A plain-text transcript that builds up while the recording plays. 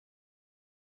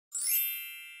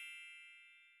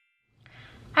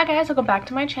Hi guys, welcome back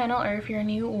to my channel, or if you're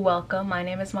new, welcome. My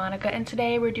name is Monica and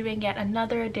today we're doing yet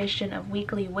another edition of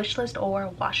weekly wishlist or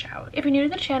washout. If you're new to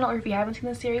the channel or if you haven't seen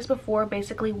the series before,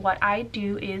 basically what I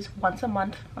do is once a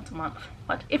month,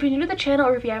 what? If you're new to the channel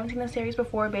or if you haven't seen the series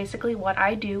before, basically what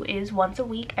I do is once a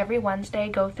week, every Wednesday,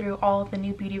 go through all of the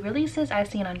new beauty releases I've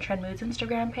seen on Trend Mood's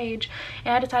Instagram page,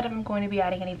 and I decide if I'm going to be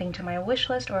adding anything to my wish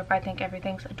list or if I think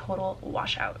everything's a total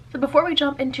washout. So before we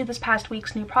jump into this past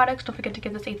week's new products, don't forget to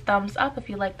give this a thumbs up if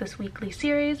you like this weekly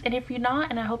series, and if you're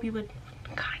not, and I hope you would,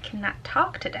 God, I cannot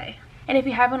talk today. And if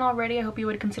you haven't already, I hope you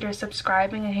would consider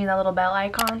subscribing and hitting that little bell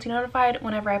icon to be notified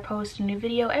whenever I post a new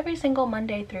video every single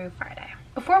Monday through Friday.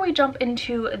 Before we jump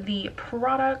into the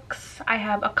products, I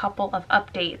have a couple of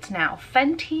updates now.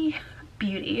 Fenty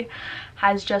Beauty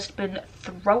has just been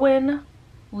throwing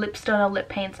lipstunner lip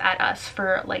paints at us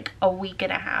for like a week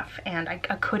and a half, and I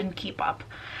couldn't keep up.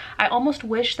 I almost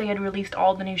wish they had released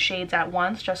all the new shades at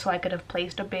once just so I could have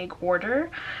placed a big order,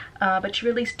 but she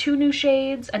released 2 new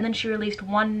shades, and then she released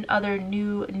one other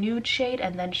new nude shade,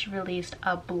 and then she released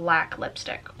a black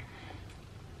lipstick.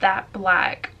 That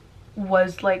black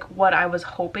was like what I was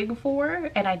hoping for,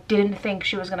 and I didn't think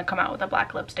she was going to come out with a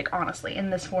black lipstick, honestly, in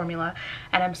this formula,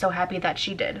 and I'm so happy that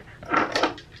she did.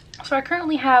 So I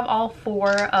currently have all 4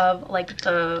 of like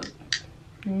the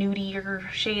nudier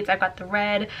shades. I've got the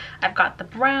red, I've got the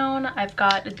brown, I've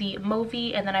got the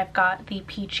mauvey, and then I've got the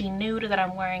peachy nude that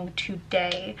I'm wearing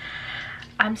today.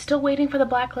 I'm still waiting for the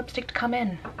black lipstick to come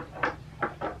in.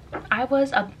 I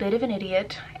was a bit of an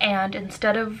idiot, and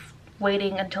instead of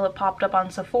waiting until it popped up on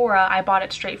Sephora, I bought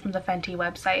it straight from the Fenty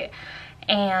website,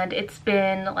 and it's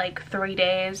been like 3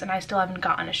 days and I still haven't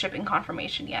gotten a shipping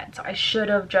confirmation yet. So I should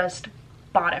have just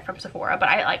bought it from Sephora, but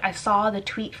I saw the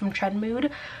tweet from Trend Mood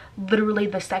literally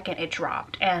the second it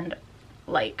dropped, and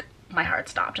like my heart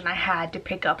stopped and I had to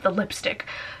pick up the lipstick.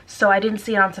 So I didn't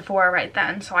see it on Sephora right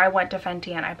then, so I went to Fenty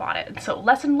and I bought it. So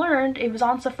lesson learned, it was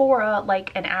on Sephora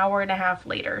like an hour and a half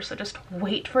later, so just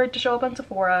wait for it to show up on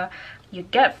Sephora. You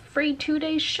get free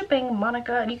 2-day shipping,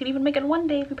 Monica, and you can even make it 1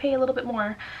 day if you pay a little bit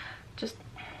more. Just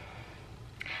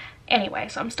anyway,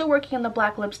 so I'm still working on the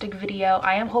black lipstick video.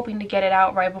 I am hoping to get it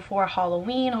out right before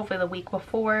Halloween, hopefully the week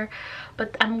before,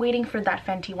 but I'm waiting for that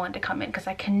Fenty one to come in because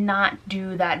I cannot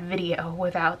do that video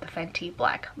without the Fenty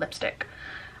black lipstick.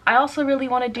 I also really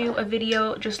want to do a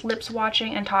video just lip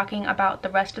swatching and talking about the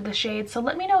rest of the shades, so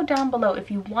let me know down below if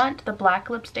you want the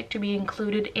black lipstick to be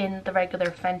included in the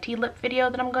regular Fenty lip video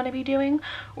that I'm going to be doing,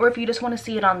 or if you just want to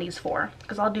see it on these 4,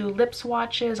 because I'll do lip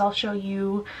swatches. I'll show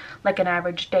you like an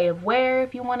average day of wear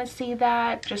if you want to see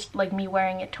that, just like me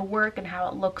wearing it to work and how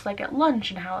it looks like at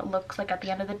lunch and how it looks like at the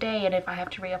end of the day, and if I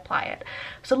have to reapply it.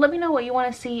 So let me know what you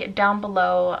want to see down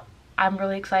below. I'm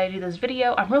really excited to do this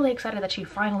video. I'm really excited that she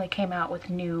finally came out with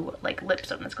new like lip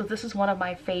stoners, because this is one of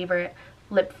my favorite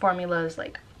lip formulas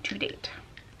like to date.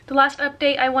 The last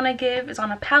update I want to give is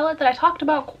on a palette that I talked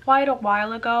about quite a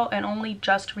while ago and only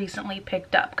just recently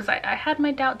picked up because I had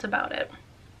my doubts about it.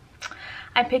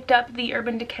 I picked up the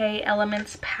Urban Decay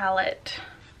Elements palette.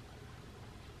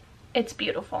 It's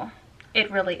beautiful. It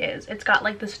really is. It's got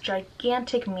like this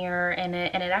gigantic mirror in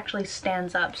it, and it actually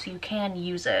stands up so you can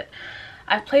use it.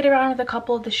 I've played around with a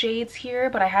couple of the shades here,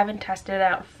 but I haven't tested it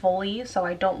out fully, so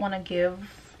I don't want to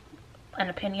give an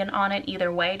opinion on it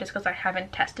either way just because I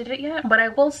haven't tested it yet. But I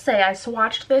will say I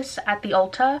swatched this at the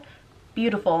Ulta.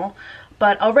 Beautiful.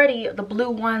 But already the blue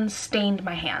ones stained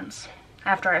my hands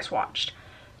after I swatched.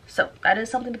 So that is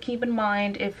something to keep in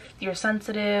mind if you're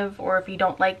sensitive or if you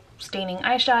don't like staining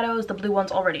eyeshadows. The blue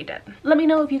ones already did. Let me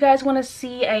know if you guys want to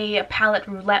see a palette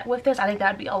roulette with this. I think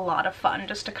that'd be a lot of fun,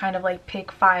 just to kind of like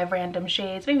pick 5 random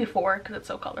shades, maybe 4 because it's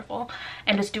so colorful,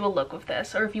 and just do a look with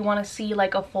this, or if you want to see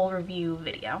like a full review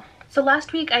video. So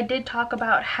last week I did talk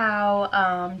about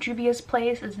how Juvia's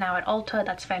Place is now at Ulta.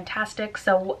 That's fantastic.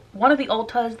 So one of the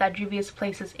Ultas that Juvia's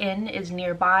Place is in is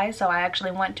nearby, so I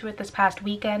actually went to it this past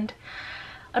weekend.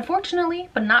 Unfortunately,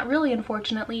 but not really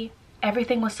unfortunately,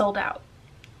 everything was sold out.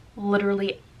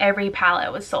 Literally every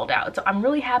palette was sold out. So I'm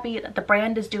really happy that the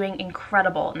brand is doing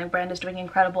incredible, and the brand is doing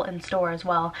incredible in store as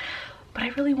well. But I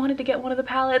really wanted to get one of the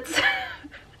palettes.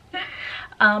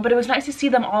 But it was nice to see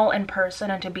them all in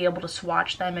person and to be able to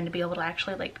swatch them and to be able to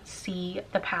actually like see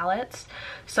the palettes.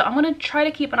 So I'm gonna try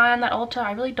to keep an eye on that Ulta.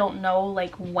 I really don't know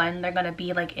like when they're gonna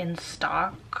be like in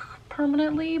stock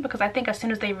permanently, because I think as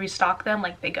soon as they restock them,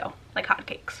 like they go like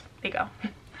hotcakes. They go.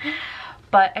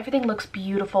 But everything looks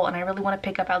beautiful, and I really want to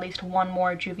pick up at least one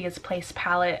more Juvia's Place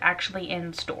palette actually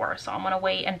in store. So I'm gonna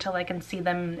wait until I can see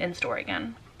them in store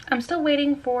again. I'm still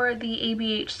waiting for the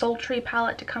ABH Sultry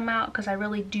palette to come out because I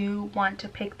really do want to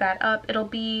pick that up. It'll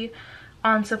be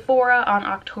on Sephora on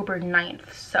October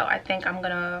 9th. So I think I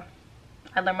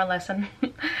learned my lesson.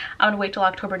 I'm gonna wait till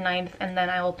October 9th and then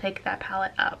I will pick that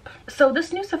palette up. So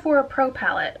this new Sephora Pro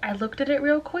palette, I looked at it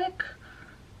real quick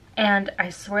and I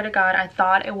swear to God, I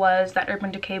thought it was that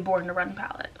Urban Decay Born to Run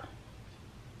palette.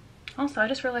 Also, I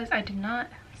just realized I did not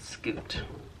scoot.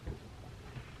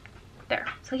 There.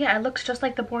 So yeah, it looks just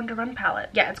like the Born to Run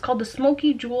palette. Yeah, it's called the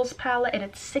Smoky Jewels palette and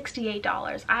it's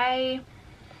 $68.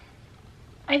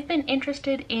 I've been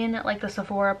interested in like the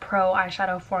Sephora Pro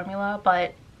eyeshadow formula,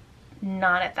 but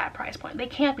not at that price point. They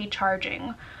can't be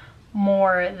charging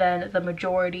more than the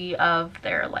majority of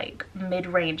their like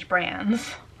mid-range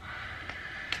brands.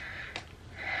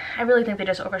 I really think they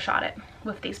just overshot it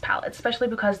with these palettes, especially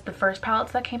because the first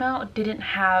palettes that came out didn't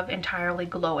have entirely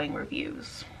glowing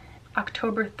reviews.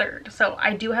 October 3rd. So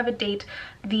I do have a date.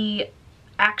 The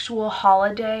actual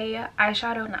holiday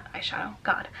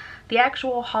the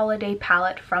actual holiday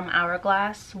palette from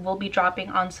Hourglass will be dropping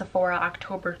on Sephora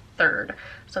October 3rd.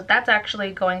 So that's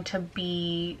actually going to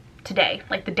be today,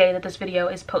 like the day that this video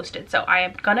is posted. So I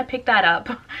am gonna pick that up.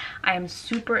 I am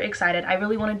super excited. I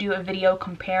really want to do a video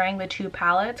comparing the two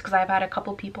palettes because I've had a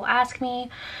couple people ask me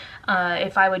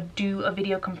if I would do a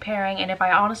video comparing and if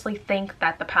I honestly think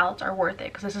that the palettes are worth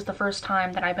it, because this is the first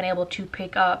time that I've been able to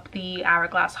pick up the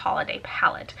Hourglass holiday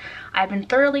palette. I've been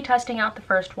thoroughly testing out the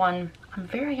first one. I'm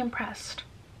very impressed.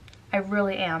 I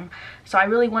really am. So I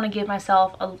really want to give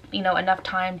myself enough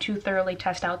time to thoroughly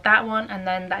test out that one, and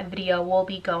then that video will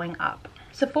be going up.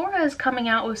 Sephora is coming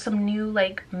out with some new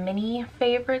like mini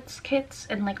favorites kits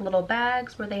in like little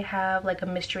bags where they have like a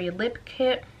mystery lip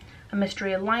kit, a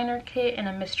mystery liner kit, and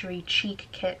a mystery cheek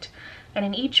kit. And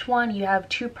in each one you have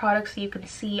 2 products that you can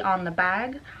see on the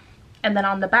bag, and then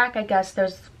on the back I guess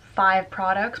there's 5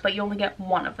 products, but you only get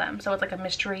 1 of them. So it's like a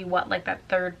mystery what like that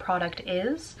 3rd product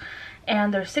is.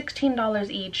 And they're $16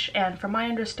 each, and from my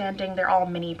understanding they're all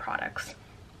mini products.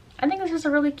 I think this is a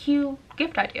really cute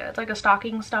gift idea. It's like a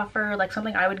stocking stuffer, like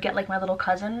something I would get like my little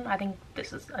cousin. I think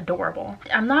this is adorable.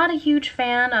 I'm not a huge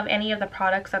fan of any of the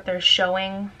products that they're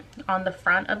showing on the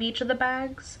front of each of the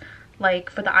bags. Like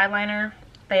for the eyeliner,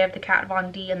 they have the Kat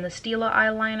Von D and the Stila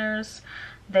eyeliners.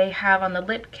 They have on the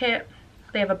lip kit,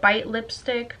 they have a Bite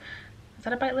lipstick. Is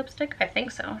that a Bite lipstick? I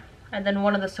think so. And then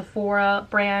one of the Sephora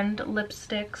brand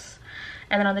lipsticks.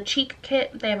 And then on the cheek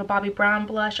kit, they have a Bobbi Brown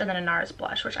blush and then a NARS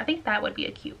blush, which I think that would be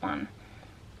a cute one.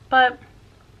 But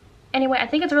anyway, I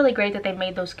think it's really great that they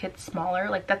made those kits smaller.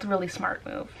 Like, that's a really smart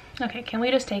move. Okay, can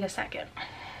we just take a second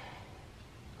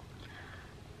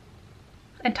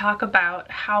and talk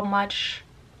about how much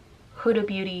Huda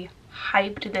Beauty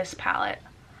hyped this palette?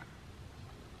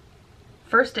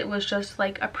 First it was just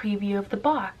like a preview of the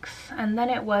box, and then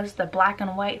it was the black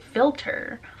and white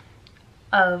filter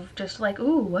of just like,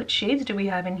 ooh, what shades do we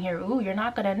have in here? Ooh, you're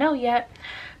not gonna know yet.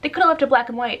 They could have left it black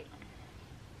and white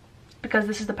because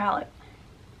this is the palette.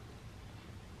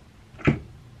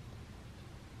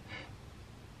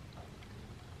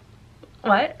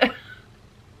 What?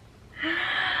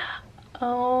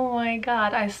 Oh my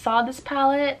god, I saw this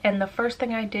palette and the first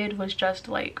thing I did was just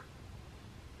like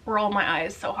roll my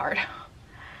eyes so hard.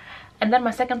 And then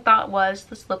my second thought was,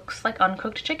 this looks like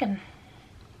uncooked chicken.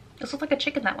 This looks like a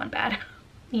chicken that went bad.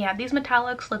 Yeah, these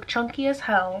metallics look chunky as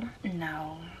hell.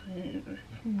 No.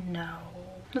 No.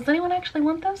 Does anyone actually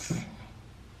want this?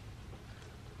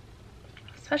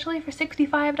 Especially for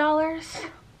 $65?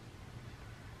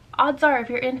 Odds are if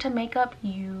you're into makeup,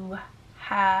 you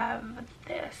have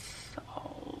this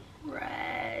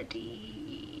already.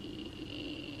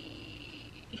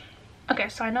 Okay,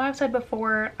 so I know I've said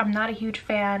before, I'm not a huge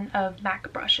fan of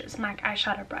MAC brushes, MAC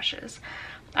eyeshadow brushes.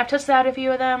 I've tested out a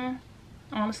few of them.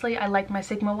 Honestly, I like my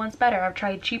Sigma ones better. I've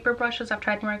tried cheaper brushes, I've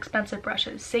tried more expensive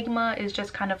brushes. Sigma is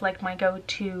just kind of like my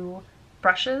go-to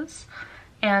brushes,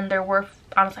 and they're worth,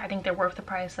 honestly, I think they're worth the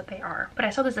price that they are. But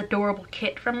I saw this adorable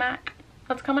kit from MAC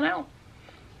that's coming out,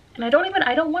 and I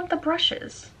don't want the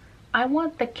brushes. I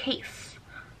want the case.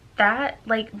 That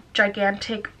like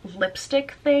gigantic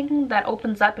lipstick thing that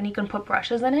opens up and you can put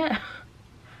brushes in it.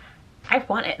 I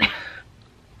want it.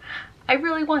 I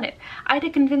really want it. I had to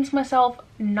convince myself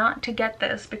not to get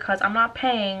this because I'm not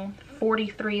paying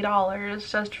 $43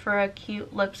 just for a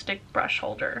cute lipstick brush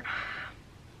holder.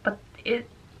 But it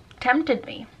tempted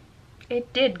me.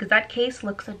 It did, because that case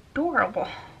looks adorable.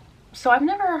 So I've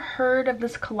never heard of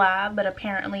this collab, but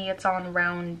apparently it's on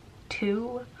round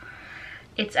 2.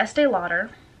 It's Estee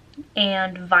Lauder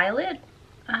and Violet.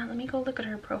 Let me go look at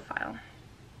her profile.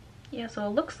 Yeah, so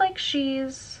it looks like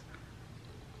she's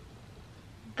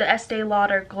the Estee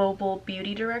Lauder Global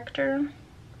Beauty Director.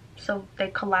 So they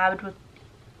collabed with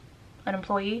an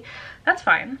employee. That's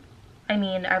fine. I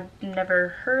mean, I've never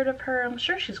heard of her. I'm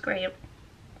sure she's great.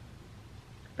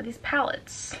 But these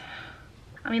palettes,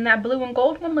 I mean, that blue and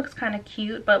gold one looks kind of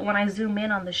cute, but when I zoom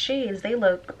in on the shades, they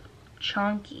look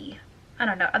chunky. I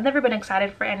don't know. I've never been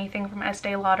excited for anything from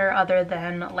Estee Lauder other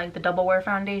than like the Double Wear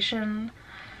foundation.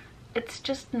 It's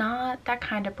just not that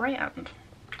kind of brand.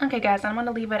 Okay guys, I'm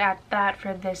gonna leave it at that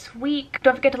for this week.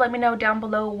 Don't forget to let me know down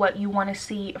below what you want to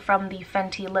see from the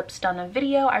Fenty Lip Stunner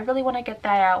video. I really want to get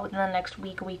that out within the next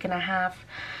week and a half.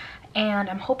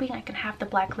 And I'm hoping I can have the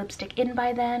black lipstick in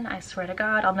by then. I swear to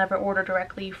God, I'll never order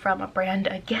directly from a brand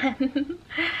again.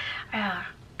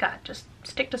 God, just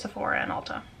stick to Sephora and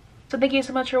Ulta. So thank you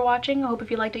so much for watching. I hope if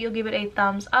you liked it, you'll give it a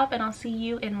thumbs up, and I'll see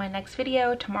you in my next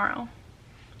video tomorrow.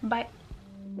 Bye.